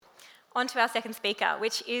On to our second speaker,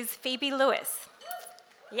 which is Phoebe Lewis.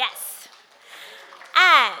 Yes.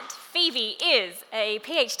 And Phoebe is a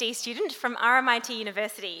PhD student from RMIT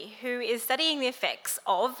University who is studying the effects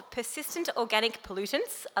of persistent organic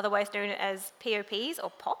pollutants, otherwise known as POPs or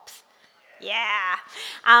POPs. Yeah.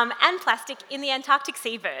 And plastic in the Antarctic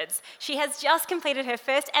seabirds. She has just completed her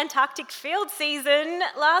first Antarctic field season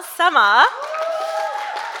last summer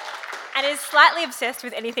and is slightly obsessed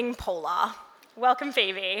with anything polar. Welcome,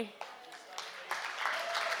 Phoebe.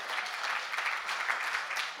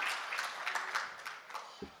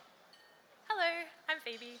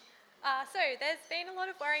 Phoebe. So there's been a lot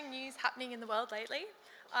of worrying news happening in the world lately.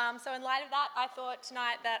 So in light of that, I thought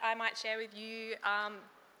tonight that I might share with you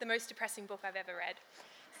the most depressing book I've ever read.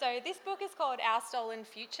 So this book is called Our Stolen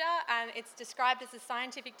Future, and it's described as a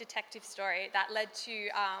scientific detective story that led to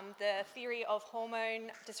the theory of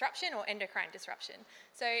hormone disruption or endocrine disruption.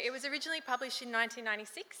 So it was originally published in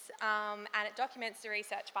 1996, and it documents the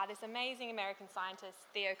research by this amazing American scientist,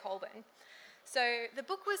 Theo Colborn. So the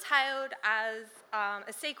book was hailed as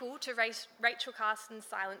a sequel to Rachel Carson's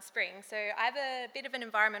Silent Spring. So I have a bit of an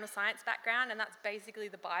environmental science background, and that's basically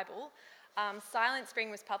the Bible. Silent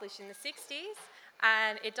Spring was published in the 60s,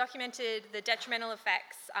 and it documented the detrimental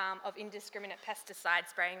effects of indiscriminate pesticide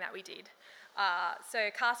spraying that we did. So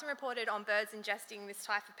Carson reported on birds ingesting this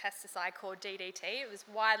type of pesticide called DDT. It was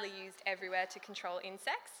widely used everywhere to control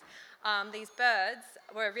insects. These birds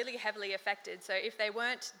were really heavily affected, so if they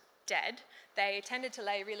weren't dead, they tended to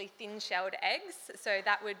lay really thin-shelled eggs, so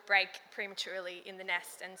that would break prematurely in the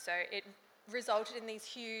nest, and so it resulted in these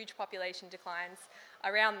huge population declines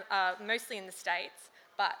around, mostly in the States,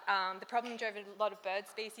 but the problem drove a lot of bird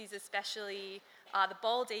species, especially the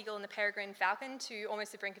bald eagle and the peregrine falcon, to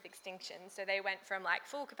almost the brink of extinction. So they went from like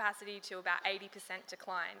full capacity to about 80%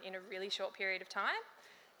 decline in a really short period of time.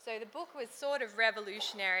 So the book was sort of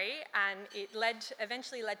revolutionary, and it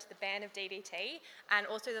eventually led to the ban of DDT and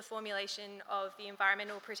also the formulation of the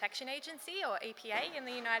Environmental Protection Agency, or EPA, in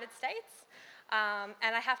the United States.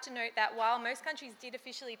 And I have to note that while most countries did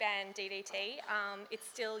officially ban DDT, it's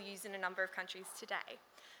still used in a number of countries today.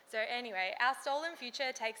 So anyway, Our Stolen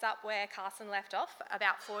Future takes up where Carson left off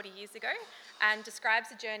about 40 years ago and describes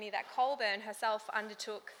a journey that Colborn herself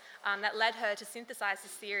undertook that led her to synthesize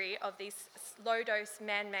this theory of these low-dose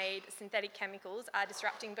man-made synthetic chemicals are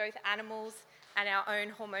disrupting both animals and our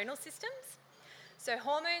own hormonal systems. So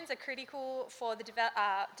hormones are critical for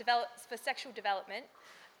for sexual development,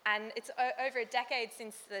 and it's over a decade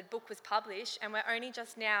since the book was published, and we're only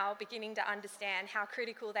just now beginning to understand how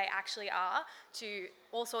critical they actually are to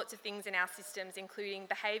all sorts of things in our systems, including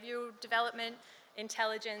behavioural development,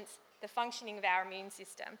 intelligence, the functioning of our immune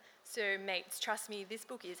system. So mates, trust me, this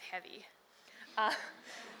book is heavy.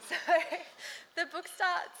 So the book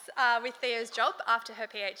starts with Theo's job after her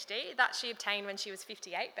PhD that she obtained when she was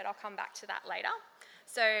 58, but I'll come back to that later.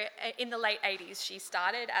 So in the late 80s, she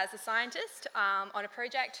started as a scientist on a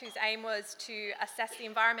project whose aim was to assess the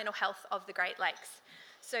environmental health of the Great Lakes.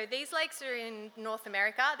 So these lakes are in North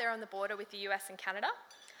America. They're on the border with the US and Canada,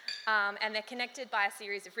 and they're connected by a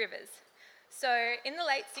series of rivers. So in the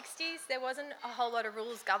late 60s, there wasn't a whole lot of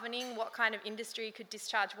rules governing what kind of industry could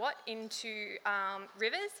discharge what into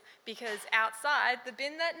rivers, because outside, the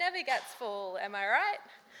bin that never gets full, am I right?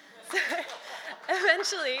 So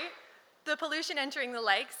eventually, the pollution entering the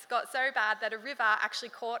lakes got so bad that a river actually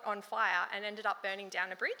caught on fire and ended up burning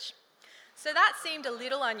down a bridge. So that seemed a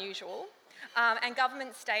little unusual, and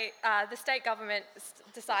the state government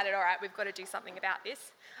decided, all right, we've got to do something about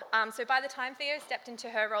this. So by the time Theo stepped into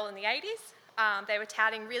her role in the 80s, they were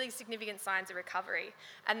touting really significant signs of recovery.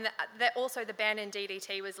 And also the ban in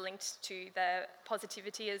DDT was linked to the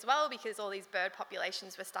positivity as well, because all these bird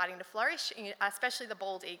populations were starting to flourish, especially the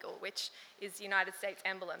bald eagle, which is the United States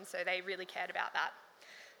emblem, so they really cared about that.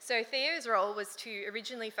 So Theo's role was to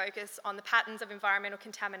originally focus on the patterns of environmental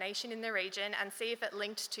contamination in the region and see if it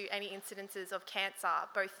linked to any incidences of cancer,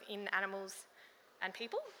 both in animals and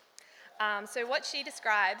people. So what she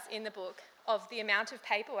describes in the book of the amount of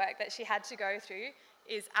paperwork that she had to go through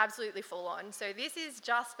is absolutely full on. So this is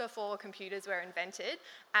just before computers were invented,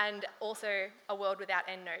 and also a world without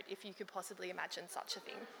EndNote, if you could possibly imagine such a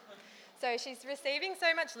thing. So she's receiving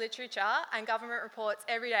so much literature and government reports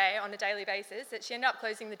every day on a daily basis that she ended up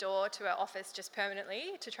closing the door to her office just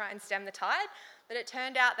permanently to try and stem the tide. But it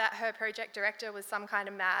turned out that her project director was some kind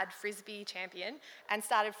of mad frisbee champion and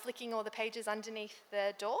started flicking all the pages underneath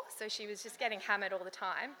the door, so she was just getting hammered all the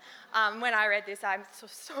time. When I read this, I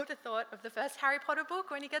sort of thought of the first Harry Potter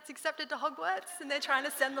book when he gets accepted to Hogwarts and they're trying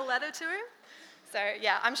to send the letter to him. So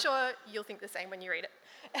yeah, I'm sure you'll think the same when you read it.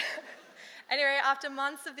 Anyway, after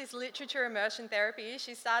months of this literature immersion therapy,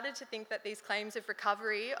 she started to think that these claims of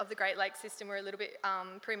recovery of the Great Lakes system were a little bit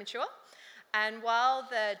premature. And while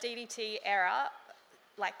the DDT era,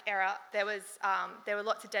 there were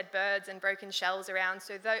lots of dead birds and broken shells around,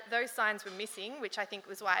 so those signs were missing, which I think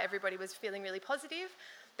was why everybody was feeling really positive.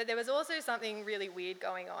 But there was also something really weird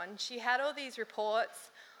going on. She had all these reports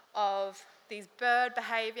of these bird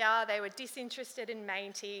behaviour. They were disinterested in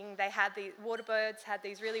mating. The water birds had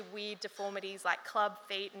these really weird deformities like club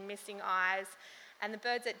feet and missing eyes. And the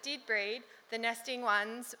birds that did breed, the nesting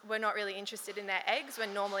ones were not really interested in their eggs,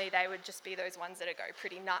 when normally they would just be those ones that go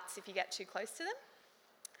pretty nuts if you get too close to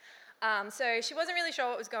them. So she wasn't really sure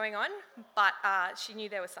what was going on, but she knew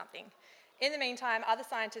there was something. In the meantime, other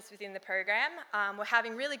scientists within the program were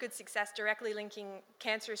having really good success directly linking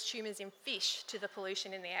cancerous tumours in fish to the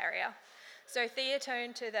pollution in the area. So Theo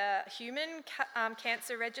turned to the human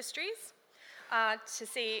cancer registries to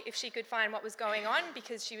see if she could find what was going on,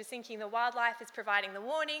 because she was thinking the wildlife is providing the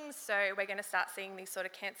warnings, so we're going to start seeing these sort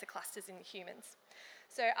of cancer clusters in the humans.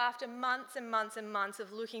 So after months and months and months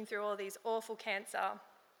of looking through all these awful cancer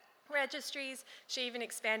registries, she even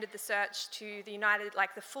expanded the search to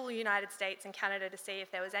the full United States and Canada to see if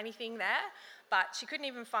there was anything there, but she couldn't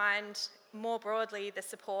even find more broadly the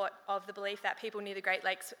support of the belief that people near the Great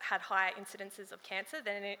Lakes had higher incidences of cancer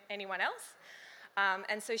than anyone else.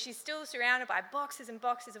 And so she's still surrounded by boxes and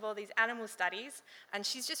boxes of all these animal studies, and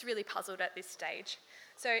she's just really puzzled at this stage.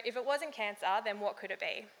 So if it wasn't cancer, then what could it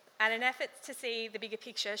be? And in efforts to see the bigger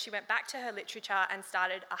picture, she went back to her literature and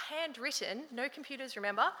started a handwritten, no computers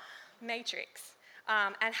remember, matrix.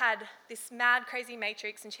 And had this mad, crazy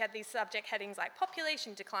matrix, and she had these subject headings like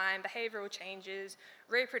population decline, behavioural changes,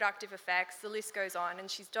 reproductive effects, the list goes on, and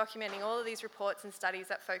she's documenting all of these reports and studies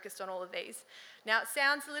that focused on all of these. Now, it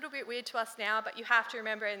sounds a little bit weird to us now, but you have to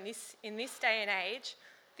remember in this day and age,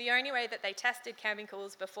 the only way that they tested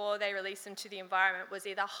chemicals before they released them to the environment was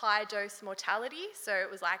either high dose mortality, so it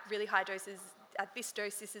was like really high doses, at this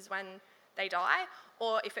dose this is when they die,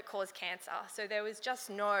 or if it caused cancer. So there was just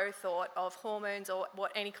no thought of hormones or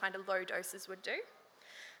what any kind of low doses would do.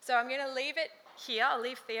 So I'm going to leave it here. I'll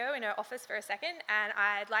leave Theo in her office for a second, and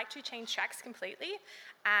I'd like to change tracks completely.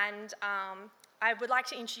 And I would like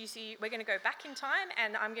to introduce you, we're going to go back in time,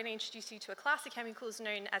 and I'm going to introduce you to a class of chemicals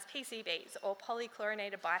known as PCBs, or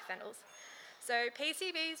polychlorinated biphenyls. So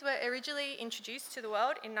PCBs were originally introduced to the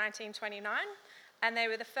world in 1929, and they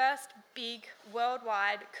were the first big,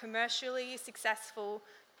 worldwide, commercially successful,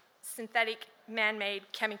 synthetic, man-made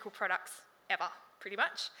chemical products ever, pretty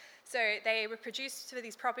much. So they were produced for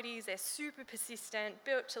these properties. They're super persistent,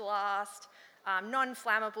 built to last,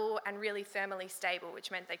 non-flammable, and really thermally stable,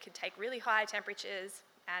 which meant they could take really high temperatures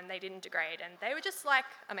and they didn't degrade, and they were just like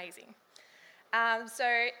amazing.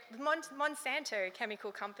 So Monsanto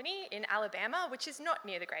Chemical Company in Alabama, which is not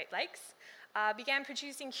near the Great Lakes, began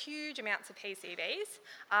producing huge amounts of PCBs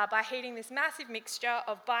by heating this massive mixture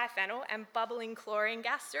of biphenyl and bubbling chlorine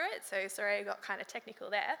gas through it. So sorry, I got kind of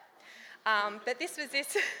technical there. But this was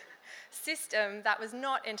this system that was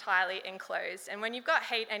not entirely enclosed. And when you've got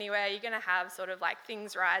heat anywhere, you're going to have sort of like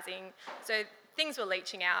things rising. So things were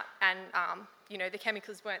leaching out, and the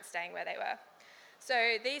chemicals weren't staying where they were.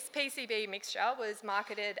 So this PCB mixture was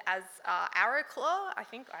marketed as Arrowclaw, I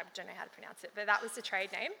don't know how to pronounce it, but that was the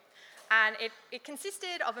trade name. And it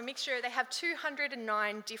consisted of a mixture. They have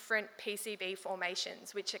 209 different PCB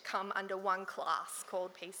formations, which come under one class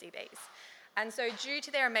called PCBs. And so due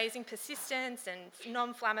to their amazing persistence and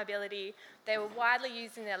non-flammability, they were widely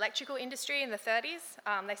used in the electrical industry in the 30s.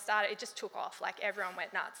 It just took off, like everyone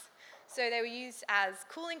went nuts. So they were used as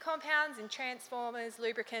cooling compounds in transformers,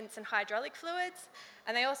 lubricants, and hydraulic fluids.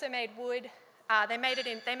 And they also made wood. They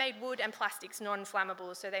made wood and plastics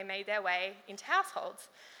non-flammable, so they made their way into households.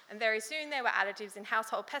 And very soon there were additives in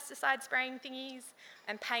household pesticide spraying thingies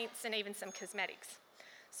and paints and even some cosmetics.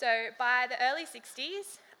 So by the early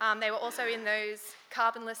 60s, they were also in those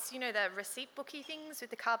carbonless, the receipt booky things with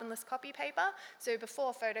the carbonless copy paper. So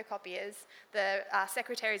before photocopiers, the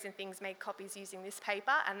secretaries and things made copies using this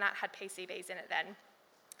paper, and that had PCBs in it then.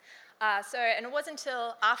 And it wasn't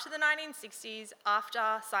until after the 1960s,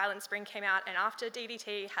 after Silent Spring came out and after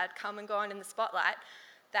DDT had come and gone in the spotlight,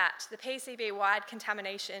 that the PCB-wide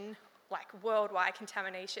contamination, like worldwide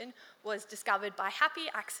contamination, was discovered by happy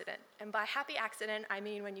accident. And by happy accident, I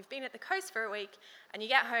mean when you've been at the coast for a week and you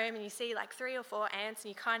get home and you see like 3 or 4 ants and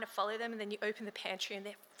you kind of follow them, and then you open the pantry and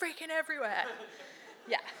they're freaking everywhere.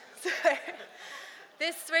 Yeah. So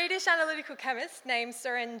this Swedish analytical chemist named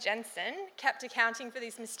Søren Jensen kept accounting for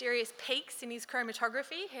these mysterious peaks in his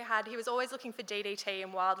chromatography. He was always looking for DDT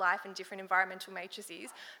in wildlife and different environmental matrices,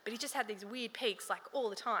 but he just had these weird peaks like all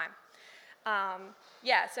the time.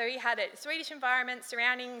 So he had a Swedish environment,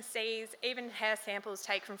 surrounding seas, even hair samples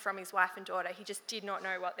taken from his wife and daughter. He just did not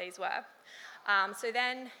know what these were. So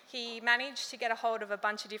then he managed to get a hold of a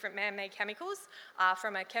bunch of different man-made chemicals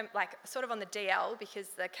from sort of on the DL, because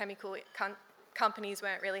the chemical companies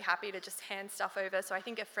weren't really happy to just hand stuff over. So I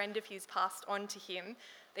think a friend of his passed on to him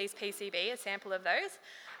these PCB, a sample of those.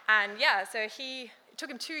 And so it took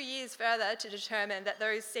him 2 years further to determine that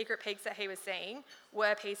those secret peaks that he was seeing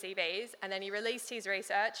were PCBs, and then he released his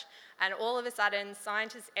research, and all of a sudden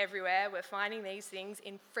scientists everywhere were finding these things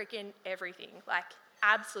in freaking everything, like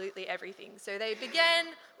absolutely everything. So they began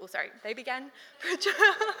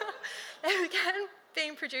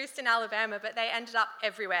being produced in Alabama, but they ended up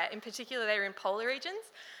everywhere. In particular, they were in polar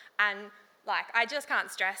regions, and I just can't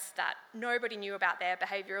stress that nobody knew about their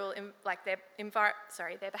behaviour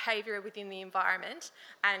within the environment.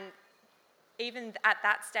 And even at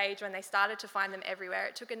that stage, when they started to find them everywhere,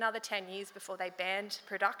 it took another 10 years before they banned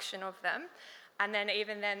production of them. And then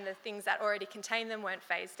even then, the things that already contained them weren't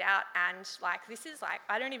phased out. And this is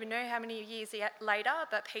I don't even know how many years later,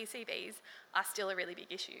 but PCBs are still a really big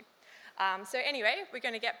issue. So anyway, we're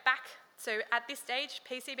going to get back. So at this stage,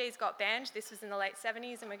 PCBs got banned. This was in the late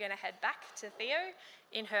 70s, and we're going to head back to Theo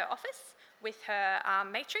in her office with her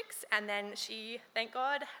matrix. And then she, thank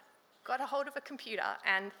God, got a hold of a computer,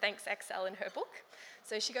 and thanks Excel in her book.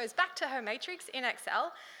 So she goes back to her matrix in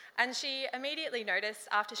Excel, and she immediately noticed,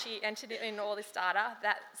 after she entered in all this data,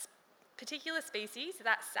 that particular species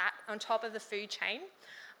that sat on top of the food chain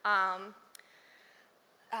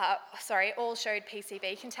all showed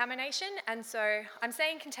PCB contamination. And so I'm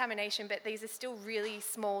saying contamination, but these are still really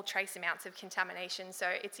small trace amounts of contamination. So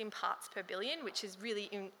it's in parts per billion, which is really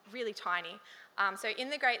tiny. So in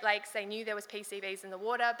the Great Lakes, they knew there was PCBs in the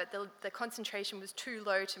water, but the concentration was too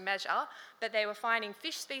low to measure. But they were finding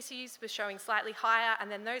fish species were showing slightly higher, and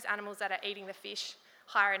then those animals that are eating the fish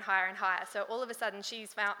higher and higher and higher. So all of a sudden,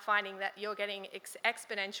 she's finding that you're getting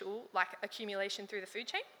exponential accumulation through the food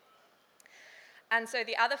chain. And so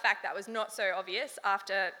the other fact that was not so obvious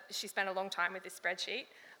after she spent a long time with this spreadsheet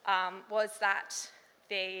was that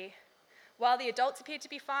while the adults appeared to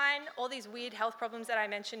be fine, all these weird health problems that I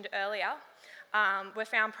mentioned earlier were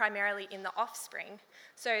found primarily in the offspring.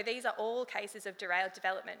 So these are all cases of derailed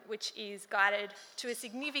development, which is guided to a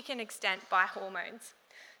significant extent by hormones.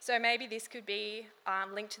 So maybe this could be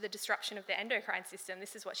linked to the disruption of the endocrine system.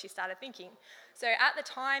 This is what she started thinking. So at the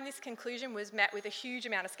time, this conclusion was met with a huge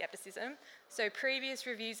amount of skepticism. So previous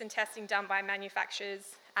reviews and testing done by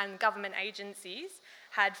manufacturers and government agencies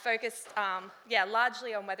had focused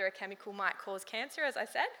largely on whether a chemical might cause cancer, as I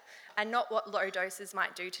said, and not what low doses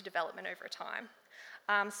might do to development over time.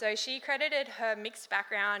 So she credited her mixed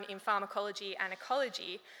background in pharmacology and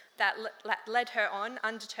ecology that led her on,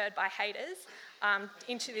 undeterred by haters,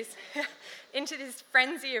 into this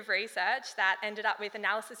frenzy of research that ended up with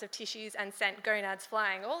analysis of tissues and sent gonads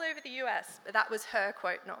flying all over the US. But that was her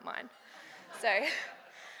quote, not mine. So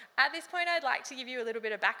at this point, I'd like to give you a little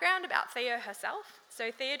bit of background about Theo herself.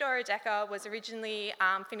 So Theodora Decker was originally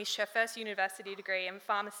finished her first university degree in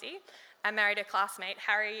pharmacy and married her classmate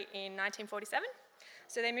Harry in 1947.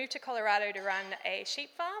 So they moved to Colorado to run a sheep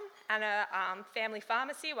farm and a family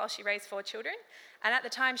pharmacy while she raised 4 children. And at the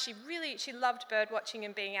time, she loved bird watching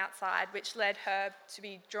and being outside, which led her to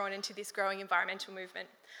be drawn into this growing environmental movement,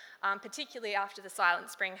 particularly after the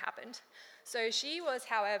Silent Spring happened. So she was,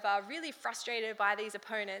 however, really frustrated by these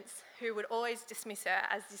opponents who would always dismiss her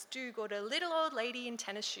as this do-gooder little old lady in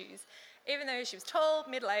tennis shoes, even though she was tall,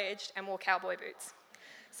 middle-aged, and wore cowboy boots.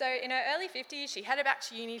 So in her early 50s, she headed back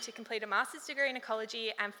to uni to complete a master's degree in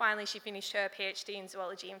ecology, and finally she finished her PhD in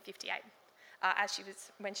zoology in 58,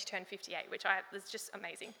 when she turned 58, which was just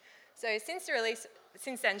amazing. So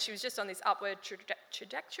since then, she was just on this upward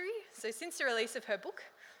trajectory. So since the release of her book,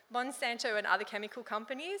 Monsanto and other chemical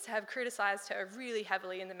companies have criticised her really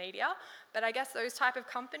heavily in the media, but I guess those type of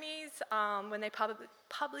companies, when they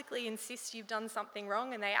publicly insist you've done something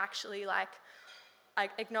wrong and they actually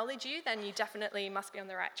acknowledge you, then you definitely must be on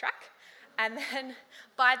the right track. And then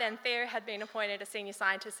by then, Theo had been appointed a senior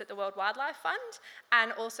scientist at the World Wildlife Fund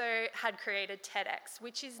and also had created TEDx,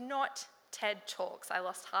 which is not TED Talks. I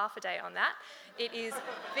lost half a day on that. It is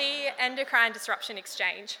the Endocrine Disruption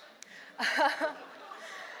Exchange.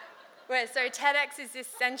 So TEDx is this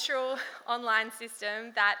central online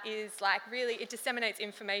system that is it disseminates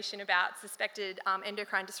information about suspected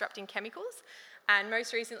endocrine disrupting chemicals. And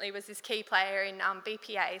most recently was this key player in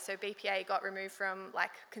BPA. So BPA got removed from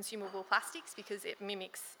consumable plastics because it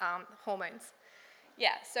mimics hormones.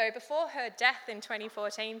 Yeah, so before her death in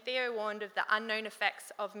 2014, Theo warned of the unknown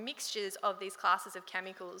effects of mixtures of these classes of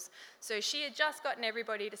chemicals. So she had just gotten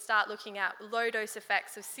everybody to start looking at low-dose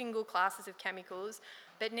effects of single classes of chemicals,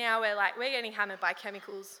 but now we're getting hammered by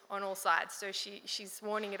chemicals on all sides. So she's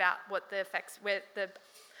warning about what the effects, where the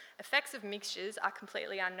effects of mixtures are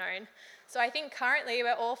completely unknown. So I think currently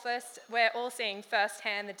we're all seeing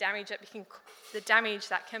firsthand the damage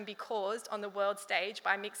that can be caused on the world stage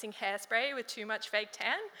by mixing hairspray with too much fake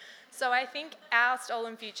tan. So I think our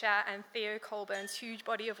Stolen Future and Theo Colborn's huge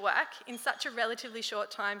body of work in such a relatively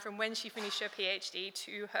short time from when she finished her PhD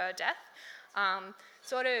to her death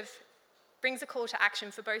sort of brings a call to action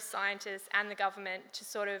for both scientists and the government to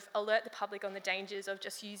sort of alert the public on the dangers of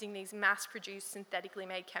just using these mass-produced synthetically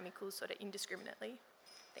made chemicals sort of indiscriminately.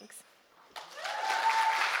 Thanks.